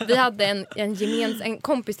 vi hade en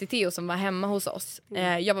kompis till Theo som var hemma hos oss.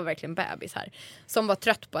 Jag var verkligen bebis här. Som var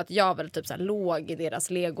trött på att jag väl typ så här låg i deras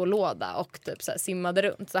legolåda och typ så här simmade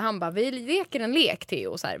runt. Så han bara, vi leker en lek,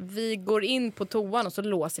 Theo. Så här, vi går in på toan och så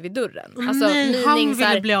låser vi dörren. Alltså meaning så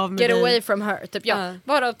här, get away from her. Typ,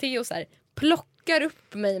 varav Theo så här, plockar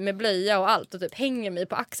upp mig med blöja och allt och typ hänger mig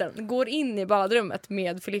på axeln, går in i badrummet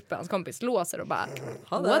med Filippa, hans kompis, låser och bara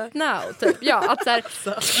what now? Typ. Att så här,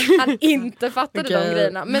 han inte fattade de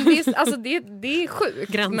grejerna. Men det är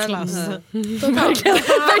sjukt. Gränsklass. Verkligen,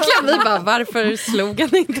 vi bara, varför slog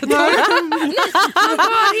han inte då? Han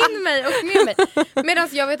tar in mig och med mig. Medan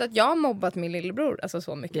jag vet att jag har mobbat min lillebror alltså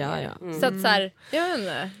så mycket. Så att så här, jag vet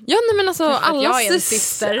inte. Ja, nej, men alltså jag är en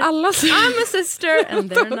syster. I'm a sister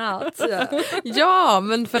and they're not. Ja,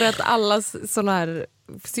 men för att alla såna här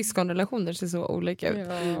syskonrelationer ser så olika ut.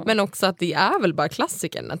 Ja. Men också att det är väl bara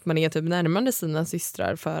klassiken att man är typ närmare sina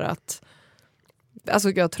systrar för att alltså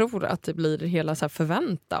jag tror att det blir hela så här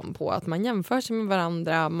förväntan på att man jämför sig med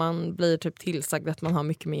varandra. Man blir typ tillsagd att man har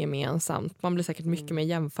mycket mer gemensamt. Man blir säkert mycket mer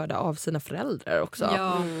jämförda av sina föräldrar också.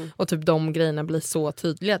 Ja. Och typ de grejerna blir så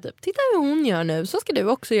tydliga. Typ, titta hur hon gör nu, så ska du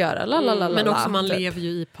också göra. Men också man lever ju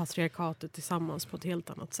i patriarkatet tillsammans på ett helt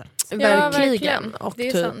annat sätt. Verkligen. Och det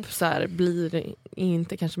är typ så här, blir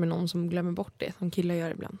inte kanske med någon som glömmer bort det som killar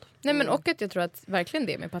gör ibland. Nej, men och att jag tror att verkligen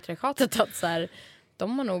det med patriarkatet att så här,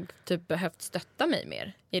 de har nog typ behövt stötta mig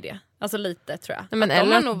mer i det. Alltså lite tror jag. Nej, men att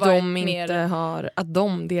eller har nog att varit de inte mer... har, att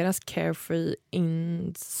deras carefree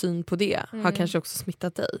insyn på det har kanske också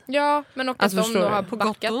smittat dig. Ja, men och alltså, att de då har På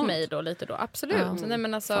backat gott och mig då lite då. Absolut. Nej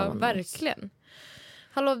men alltså verkligen.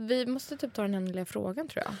 Hallå, vi måste typ ta den hemliga frågan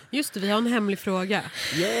tror jag. Just det, vi har en hemlig fråga.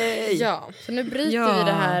 Yay! Ja, så nu bryter vi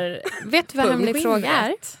det här. Vet du vad hemlig fråga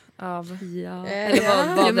är? Av... Ja.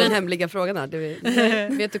 Eller vad den hemliga frågan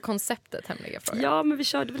är. Vet du konceptet hemliga frågan? Ja, men vi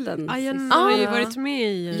körde väl den. Ayan har ju varit med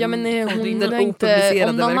i Ja, men hon den har inte,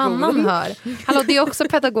 opublicerade om någon versionen. annan hör. Hallå, det är också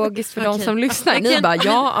pedagogiskt för de som lyssnar. Ni bara,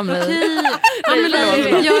 ja, Amelie.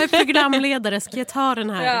 Jag är programledare, ska jag ta den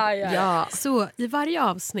här? Ja. Så i varje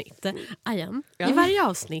avsnitt, Ayan, i varje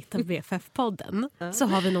avsnitt av BFF-podden så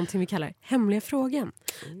har vi någonting vi kallar hemliga frågan.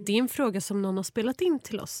 Det är en fråga som någon har spelat in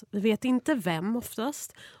till oss. Vi vet inte vem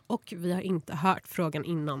oftast och vi har inte hört frågan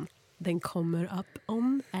innan. Den kommer up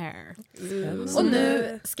on air. Och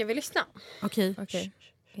nu ska vi lyssna. Okej.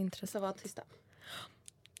 Intressant. Var tysta.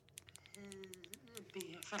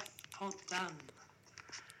 BFF-podden.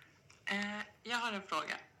 Jag har en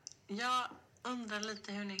fråga. Jag undrar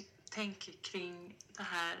lite hur ni tänker kring det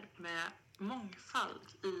här med mångfald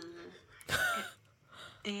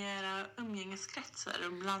i era umgängeskretsar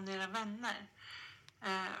och bland era vänner.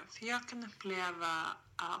 För jag kan uppleva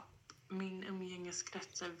att min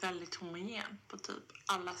umgängeskrets är väldigt homogen på typ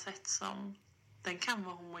alla sätt som den kan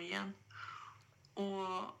vara homogen.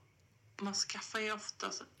 Och man skaffar ju ofta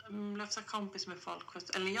kompis med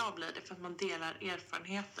folk, eller jag blir det för att man delar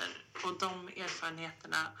erfarenheter. Och de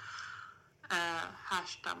erfarenheterna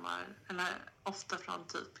härstammar, eller ofta från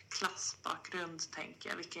typ klassbakgrund tänker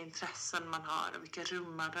jag. Vilka intressen man har och vilka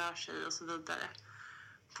rum man rör sig i och så vidare.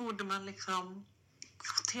 Borde man liksom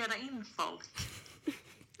kvotera in folk?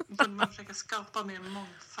 Borde man försöka skapa mer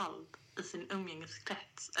mångfald i sin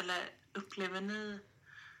umgängeskrets? Eller upplever ni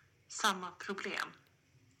samma problem?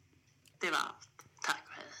 Det var allt. Tack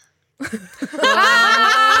och hej.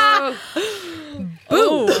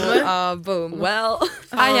 Boom! Boom. Well.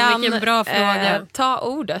 Ayan, vilken bra fråga. Ta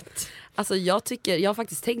ordet. Alltså jag har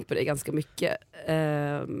faktiskt tänkt på det ganska mycket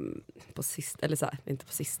på eller så här, inte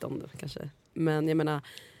på sistone kanske. Men jag menar,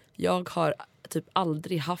 jag har typ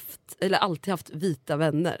alltid haft vita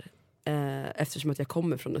vänner. Eftersom att jag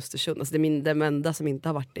kommer från Östersund. Alltså det är de enda som inte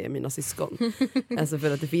har varit det är mina syskon. Alltså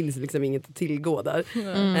för att det finns liksom inget att tillgå där.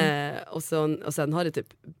 Och sen har det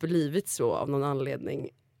typ blivit så av någon anledning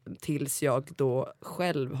tills jag då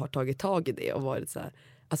själv har tagit tag i det och varit så här,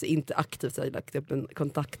 alltså inte aktivt så här, lagt upp en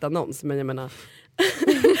kontaktannons, men jag menar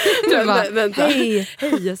du bara,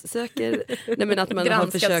 hej jag söker. Nej, men att man har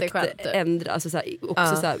försökt ändra, alltså så här,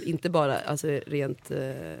 också så här, inte bara alltså rent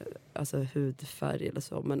alltså hudfärg eller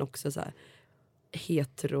så, men också så här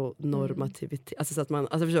heteronormativitet, alltså så att man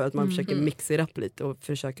förstår att man försöker mixa det upp lite och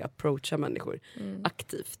försöka approacha människor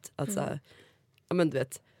aktivt, att så här, ja men du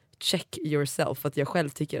vet, check yourself, att jag själv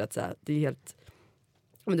tycker att så här, det är helt,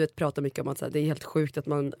 men du vet, pratar mycket om att så här, det är helt sjukt att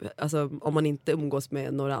man, alltså om man inte umgås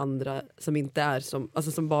med några andra som inte är som,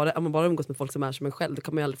 alltså som bara, om man bara umgås med folk som är som en själv, då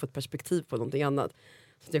kan man ju aldrig få ett perspektiv på någonting annat.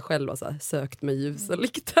 Så jag själv har så här, sökt med ljus och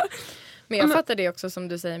lykta. Men jag fattar det också som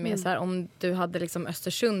du säger med så här, om du hade liksom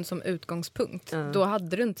Östersund som utgångspunkt, då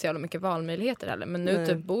hade du inte så jävla mycket valmöjligheter heller. Men nu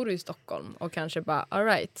typ bor du i Stockholm och kanske bara, all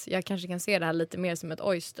right, jag kanske kan se det här lite mer som ett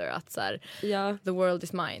oyster, att så här, the world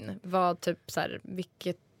is mine. Vad typ så här,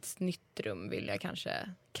 vilket nytt rum vill jag kanske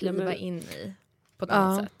kliva in i på ett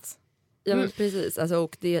annat sätt. Ja men precis, alltså,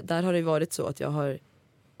 och där har det varit så att jag har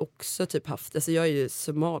också typ haft, alltså jag är ju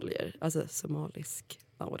somalier, alltså somalisk,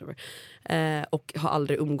 whatever, och har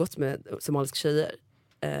aldrig umgått med somaliska tjejer.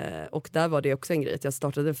 Och där var det också en grej att jag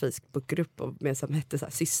startade en Facebookgrupp med som hette så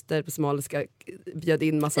här, syster på somaliska, bjöd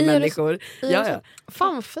in massa människor. Ja.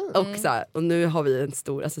 Fan fint. Och nu har vi en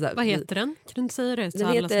stor, alltså, så här, vad heter den? Kan du inte säga det? Den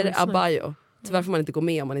heter Abayo. Tyvärr får man inte gå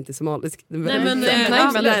med om man inte är somalisk.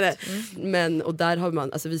 Men och där har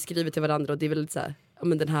man, alltså vi skriver till varandra och det är väl lite så här, ja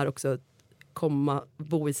men den här också,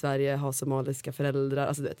 bo i Sverige, ha somaliska föräldrar,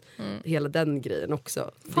 alltså du vet, hela den grejen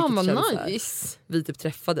också. Fan vad nice. Vi typ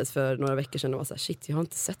träffades för några veckor sedan och var så här, shit, jag har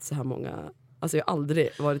inte sett så här många. Alltså jag har aldrig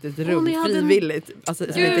varit i ett rum frivilligt. Alltså,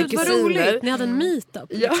 gud vad roligt. Ni hade en meetup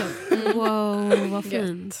liksom. Wow, vad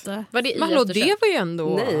fint. Var det det var ju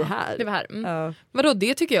ändå... Nej, här. Det var här. Vadå,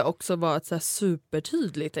 det tycker jag också var ett så här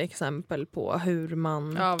supertydligt exempel på hur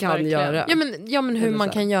man kan göra. Ja men hur man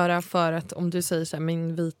kan göra, för att om du säger så här,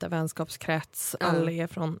 min vita vänskapskrets, alla är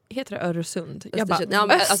från, heter det Öresund? Jag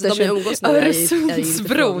bara, alltså, de jag umgås med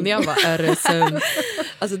Öresundsbron, jag bara Öresund.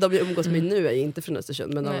 Alltså de jag umgås med nu är inte från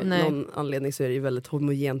Östersund, men av någon anledning mening så är det ju väldigt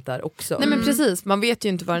homogent där också. Nej men precis, man vet ju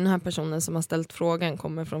inte vad den här personen som har ställt frågan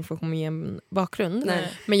kommer från för homogen bakgrund.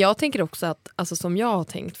 Nej. Men jag tänker också att, alltså som jag har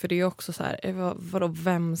tänkt, för det är ju också så här, vadå,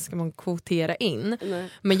 vem ska man kvotera in? Nej.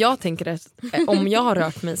 Men jag tänker att om jag har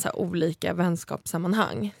rört mig i så här olika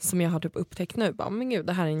vänskapssammanhang som jag har typ upptäckt nu, bara, men gud,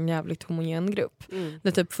 det här är en jävligt homogen grupp.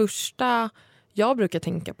 Det typ första jag brukar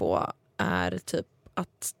tänka på är typ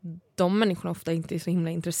att de människorna ofta inte är så himla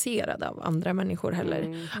intresserade av andra människor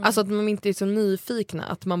heller. Alltså att man inte är så nyfikna.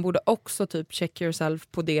 Att man borde också typ check yourself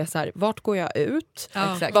på det så här, vart går jag ut?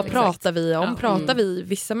 Vad pratar vi om? Pratar vi,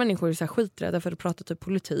 vissa människor är så här skiträdda för att prata typ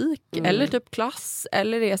politik eller typ klass,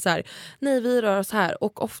 eller är så här, nej vi rör oss här.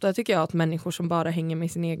 Och ofta tycker jag att människor som bara hänger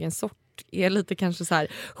med sin egen sort är lite kanske så här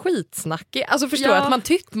skitsnackig. Alltså förstår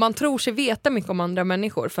att man tror sig veta mycket om andra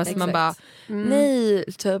människor fast man bara nej,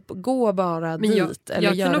 typ gå bara men dit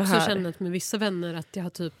eller jag kan också här. känna att med vissa vänner att jag har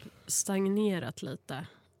typ stagnerat lite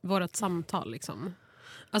vårat samtal liksom.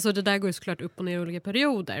 Alltså det där går ju såklart upp och ner i olika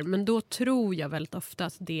perioder, men då tror jag väldigt ofta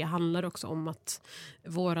att det handlar också om att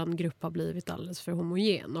våran grupp har blivit alldeles för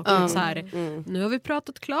homogen och så här, nu har vi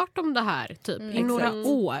pratat klart om det här typ i några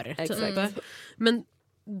år typ. Men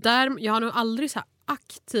där, jag har nog aldrig så här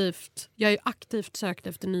jag har ju aktivt sökt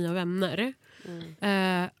efter nya vänner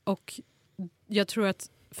och jag tror att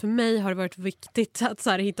för mig har det varit viktigt att så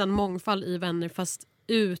här, hitta en mångfald i vänner fast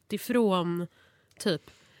utifrån typ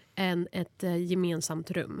ett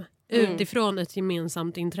gemensamt rum. Utifrån ett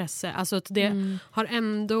gemensamt intresse. Alltså att det har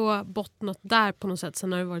ändå bottnat där på något sätt.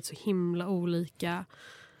 Sen har det varit så himla olika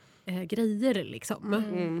grejer liksom.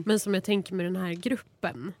 Men som jag tänker med den här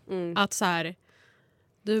gruppen. Att så här,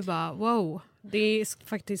 du bara wow, det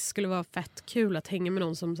faktiskt skulle vara fett kul att hänga med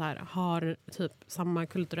någon som så här har typ samma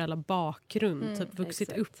kulturella bakgrund, typ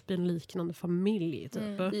vuxit upp i en liknande familj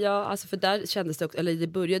typ. Ja, alltså för där kändes det också, eller det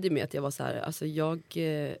började med att jag var så här,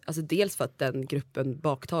 alltså dels för att den gruppen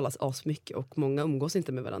baktalas asmycket och många umgås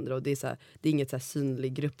inte med varandra och det är så här, det är inget så här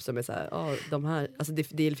synlig grupp som är så här, de här, alltså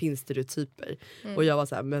det finns stereotyper och jag var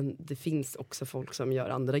så här, men det finns också folk som gör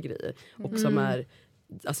andra grejer och som är,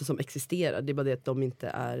 alltså som existerar, det är bara det att de inte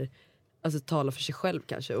är, alltså tala för sig själv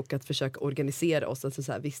kanske och att försöka organisera oss, alltså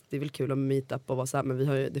så här, visst det är väl kul att meet up och vara så här,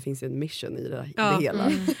 men det finns ju en mission i det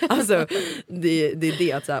hela. Alltså det är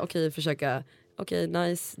det att så här, försöka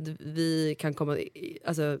nice, vi kan komma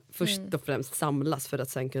alltså först och främst samlas för att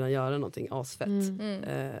sen kunna göra någonting asfett.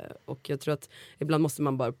 Och jag tror att ibland måste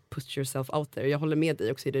man bara put yourself out there. Jag håller med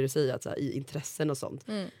dig också i det du säger att så här, i intressen och sånt.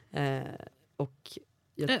 Och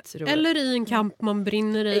eller i en kamp man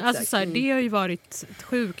brinner i. Alltså, så här, det har ju varit ett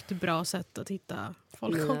sjukt bra sätt att hitta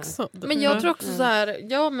folk också. Men jag tror också så här,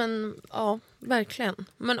 ja verkligen.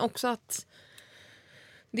 Men också att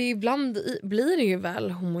det ibland blir det ju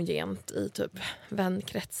väl homogent i typ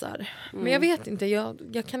vänkretsar. Men jag vet inte,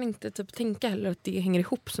 jag kan inte typ tänka heller att det hänger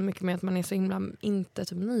ihop så mycket med att man är så himla inte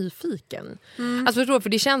typ nyfiken. Alltså förstår du, för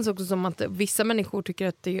det känns också som att vissa människor tycker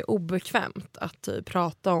att det är obekvämt att typ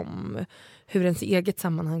prata om hur ens eget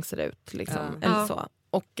sammanhang ser ut liksom, eller så.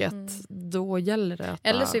 Och att då gäller det att...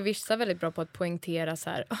 Eller så är vissa väldigt bra på att poängtera så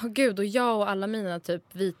här, gud, och jag och alla mina typ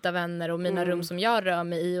vita vänner och mina rum som jag rör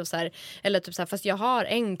mig i och så här, eller typ så här, fast jag har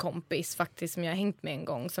en kompis faktiskt som jag har hängt med en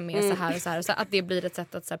gång som är så här och så här, och så här, att det blir ett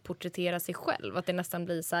sätt att så här, porträttera sig själv, att det nästan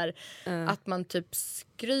blir så här, att man typ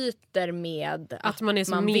skryter med att man är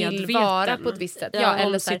så medveten, vill vara på ett visst sätt. Ja,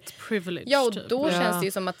 eller så här, sitt privilege. Ja, och då typ. känns det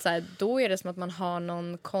ju som att så här, då är det som att man har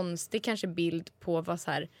någon konstig kanske bild på vad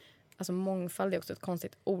så här. Alltså mångfald är också ett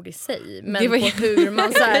konstigt ord i sig. Men på hur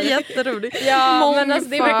man så här... jätteroligt. Ja, mångfald. men alltså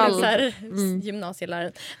det är verkligen så här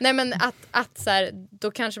gymnasieläraren. Nej, men att så här,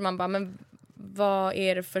 då kanske man bara, men vad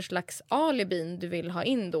är det för slags alibin du vill ha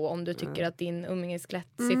in då om du tycker att din umgängeslätt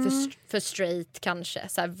ser för straight kanske.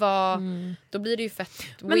 Så här, då blir det ju fett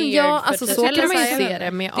weird. Men ja, alltså så kan man ju så se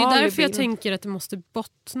det med det är alibin. därför jag tänker att det måste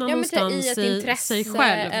bottna någonstans i sig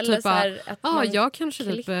själv. Eller typ så här, att jag kanske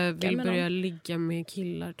typ vill med börja ligga med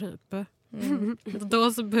killar typ.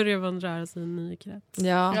 Då så börjar man röra sig i en ny krets.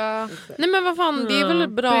 Ja. Nej men vad fan, det är väl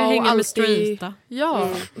bra att hänga alltid... med straighta. Ja,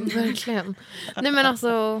 verkligen. Nej men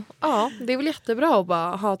alltså, ja, det är väl jättebra att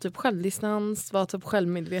bara ha typ självdistans, vara typ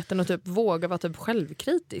självmedveten och typ våga vara typ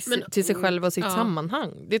självkritisk till sig själv och sitt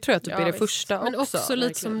sammanhang. Det tror jag typ är det första också. Men också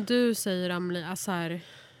lite som du säger, Amelie, alltså här,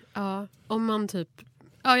 om man typ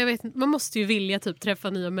jag vet, man måste ju vilja typ träffa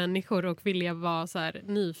nya människor och vilja vara så här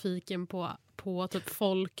nyfiken på typ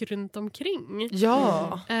folk runt omkring.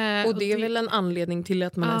 Ja, och det är väl en anledning till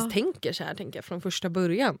att man ens tänker så här, tänker jag, från första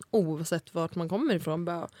början. Oavsett vart man kommer ifrån.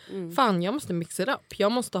 Bara, fan, jag måste mixa det upp.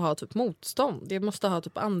 Jag måste ha typ motstånd. Jag måste ha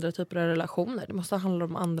typ andra typer av relationer. Det måste handla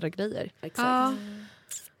om andra grejer. Exakt.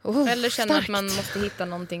 Eller känner att man måste hitta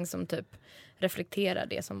någonting som typ reflekterar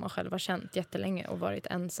det som man själv har känt jättelänge och varit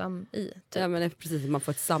ensam i. Typ. Ja, men det är precis, man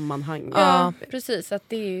får ett sammanhang. Ja, precis. Att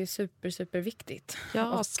det är super viktigt.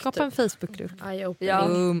 Ja, och skapa en Facebookgrupp.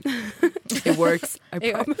 It works, I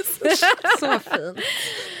promise. Så fint.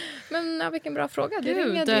 Men vilken bra fråga. Du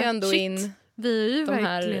ringade ju ändå in. Vi har ju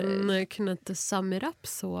verkligen kunnat sum it up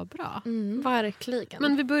så bra. Verkligen.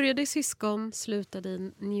 Men vi började i Syskon, slutade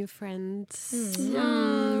i New Friends.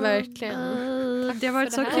 Verkligen. Det har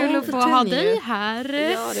varit så kul att få ha dig här.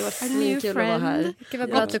 Ja, det var kul att vara här. Det var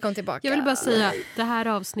bra att du kom tillbaka. Jag vill bara säga, det här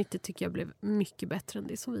avsnittet tycker jag blev mycket bättre än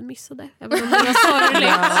det som vi missade. Även om det var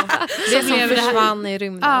sorgligt. Det som försvann i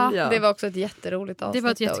rymden. Ja. Det var också ett jätteroligt avsnitt. Det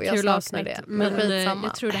var ett jättekul avsnitt. Det. Men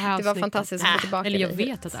jag tror det var fantastiskt att få tillbaka. Eller jag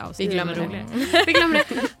vet att det avsnitt. Vi glömmer det. Vi glömmer det.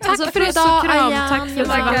 Tack för idag, Ayan. Tack för att du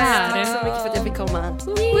var här. Tack så mycket för att jag fick komma.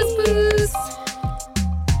 Puss.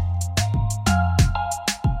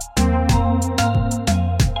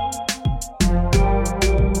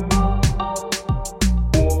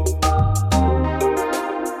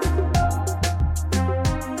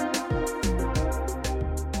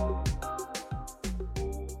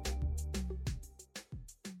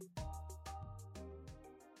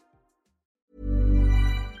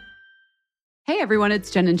 Hey everyone, it's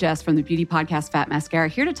Jen and Jess from the beauty podcast Fat Mascara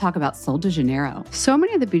here to talk about Sol de Janeiro. So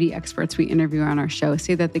many of the beauty experts we interview on our show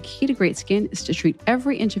say that the key to great skin is to treat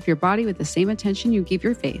every inch of your body with the same attention you give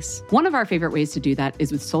your face. One of our favorite ways to do that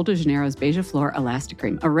is with Sol de Janeiro's Beija Flor Elastic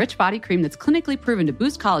Cream, a rich body cream that's clinically proven to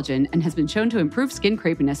boost collagen and has been shown to improve skin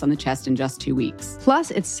crepiness on the chest in just 2 weeks.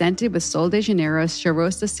 Plus, it's scented with Sol de Janeiro's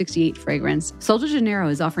Charosta 68 fragrance. Sol de Janeiro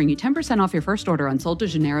is offering you 10% off your first order on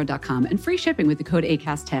soldejaneiro.com and free shipping with the code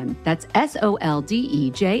ACAST10. That's SOLDEJANEIRO,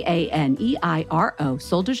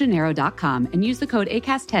 soldejaneiro.com, and use the code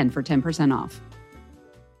ACAST10 for 10% off.